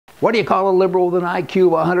What do you call a liberal with an IQ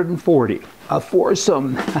of 140? A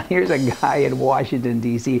foursome. Here's a guy in Washington,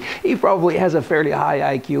 D.C. He probably has a fairly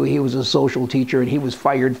high IQ. He was a social teacher, and he was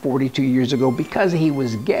fired 42 years ago because he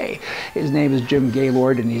was gay. His name is Jim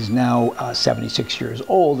Gaylord, and he's now 76 years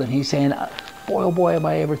old, and he's saying, boy, oh boy, am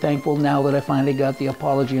I ever thankful now that I finally got the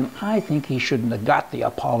apology. And I think he shouldn't have got the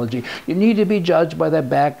apology. You need to be judged by the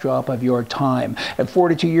backdrop of your time. And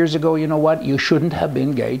 42 years ago, you know what? You shouldn't have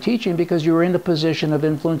been gay teaching because you were in a position of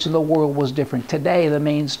influence and the world was different. Today, the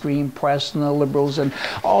mainstream press and the liberals and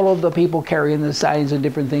all of the people carrying the signs and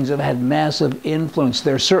different things have had massive influence.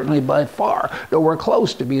 They're certainly by far nowhere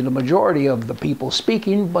close to being the majority of the people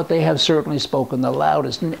speaking, but they have certainly spoken the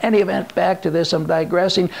loudest. In any event, back to this, I'm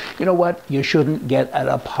digressing. You know what? You shouldn't get an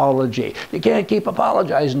apology. You can't keep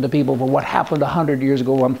apologizing to people for what happened 100 years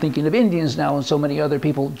ago. I'm thinking of Indians now and so many other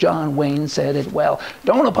people. John Wayne said it well.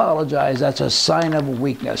 Don't apologize. That's a sign of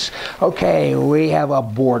weakness. Okay, we have a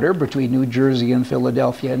border between New Jersey and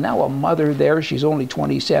Philadelphia. Now a mother there, she's only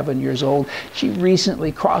 27 years old. She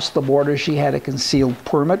recently crossed the border. She had a concealed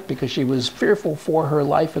permit because she was fearful for her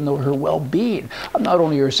life and her well-being. Not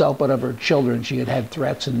only herself, but of her children. She had had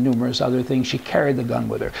threats and numerous other things. She carried the gun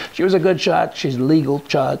with her. She was a good shot. She's legal,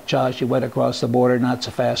 cha-cha. She went across the border, not so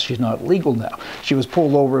fast. She's not legal now. She was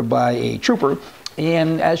pulled over by a trooper.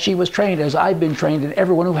 And as she was trained, as I've been trained, and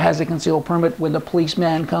everyone who has a concealed permit, when the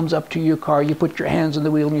policeman comes up to your car, you put your hands on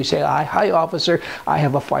the wheel and you say, hi, officer, I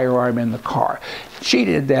have a firearm in the car. She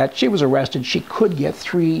did that. She was arrested. She could get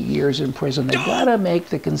 3 years in prison. They gotta make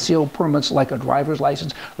the concealed permits like a driver's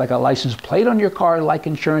license, like a license plate on your car, like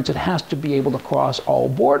insurance. It has to be able to cross all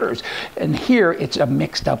borders. And here, it's a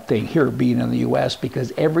mixed up thing, here being in the U.S.,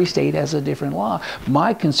 because every state has a different law.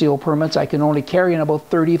 My concealed permits, I can only carry in about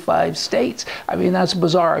 35 states. I mean, that's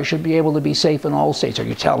bizarre. I should be able to be safe in all states. Are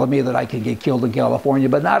you telling me that I can get killed in California,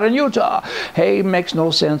 but not in Utah? Hey, makes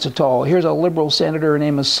no sense at all. Here's a liberal senator. Her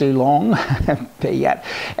name is Ceylon. Yet,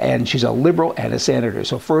 and she's a liberal and a senator.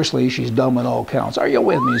 So firstly, she's dumb on all counts. Are you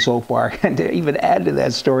with me so far? And to even add to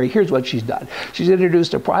that story, here's what she's done. She's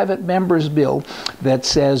introduced a private member's bill that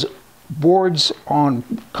says boards on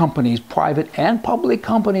companies, private and public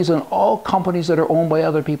companies, and all companies that are owned by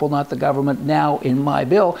other people, not the government, now in my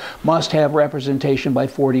bill, must have representation by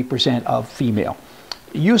 40% of female.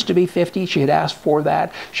 It used to be 50. She had asked for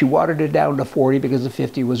that. She watered it down to 40 because the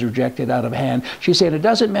 50 was rejected out of hand. She said, it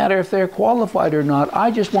doesn't matter if they're qualified or not.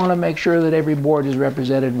 I just want to make sure that every board is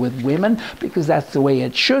represented with women because that's the way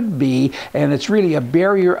it should be. And it's really a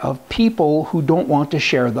barrier of people who don't want to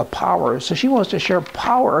share the power. So she wants to share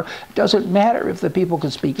power. It doesn't matter if the people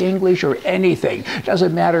can speak English or anything. It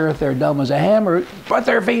doesn't matter if they're dumb as a hammer, but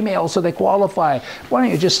they're female, so they qualify. Why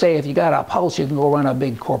don't you just say if you got a pulse, you can go run a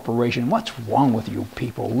big corporation? What's wrong with you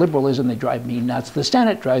people? Liberalism, they drive me nuts. The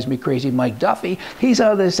Senate drives me crazy. Mike Duffy, he's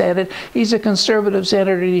out of the Senate. He's a conservative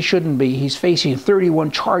senator, and he shouldn't be. He's facing 31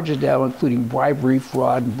 charges now, including bribery,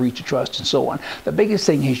 fraud, and breach of trust, and so on. The biggest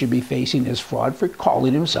thing he should be facing is fraud for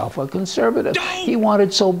calling himself a conservative. He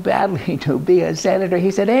wanted so badly to be a senator. He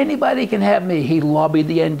said, anybody can have me. He lobbied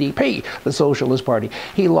the NDP, the Socialist Party.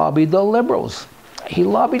 He lobbied the Liberals. He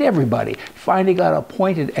lobbied everybody. Finally got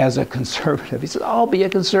appointed as a conservative. He said, I'll be a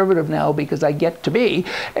conservative now because I get to be.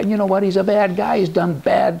 And you know what? He's a bad guy. He's done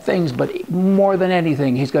bad things, but more than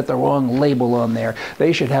anything, he's got the wrong label on there.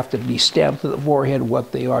 They should have to be stamped to the forehead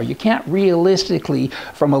what they are. You can't realistically,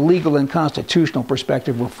 from a legal and constitutional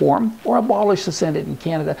perspective, reform or abolish the Senate in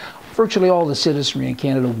Canada. Virtually all the citizenry in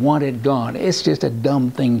Canada want it gone. It's just a dumb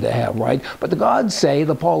thing to have, right? But the gods say,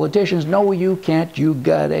 the politicians, no, you can't. You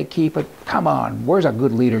gotta keep it. Come on, where's a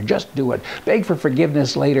good leader? Just do it. Beg for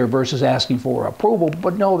forgiveness later versus asking for approval.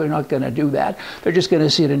 But no, they're not gonna do that. They're just gonna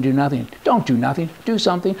sit and do nothing. Don't do nothing. Do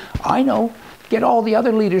something. I know. Get all the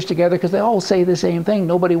other leaders together because they all say the same thing.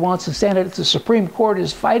 Nobody wants the Senate. If the Supreme Court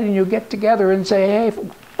is fighting, you get together and say, hey,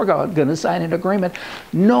 we're going to sign an agreement.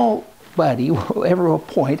 Nobody will ever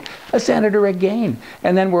appoint a senator again.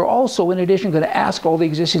 And then we're also, in addition, going to ask all the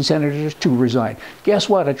existing senators to resign. Guess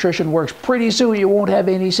what? Attrition works. Pretty soon you won't have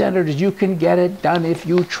any senators. You can get it done if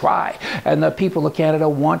you try. And the people of Canada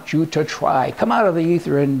want you to try. Come out of the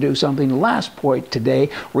ether and do something. Last point today.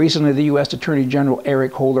 Recently, the U.S. Attorney General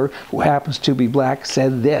Eric Holder, who happens to be black,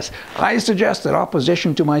 said this: I suggest that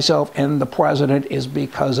opposition to myself and the president is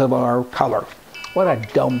because of our color. What a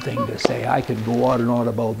dumb thing to say. I could go on and on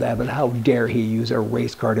about that, but how dare he use a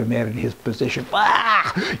race card to man in his position.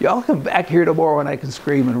 Y'all come back here tomorrow and I can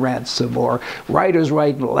scream and rant some more. Right is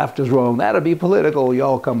right and left is wrong. That'll be political.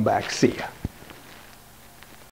 Y'all come back. See ya.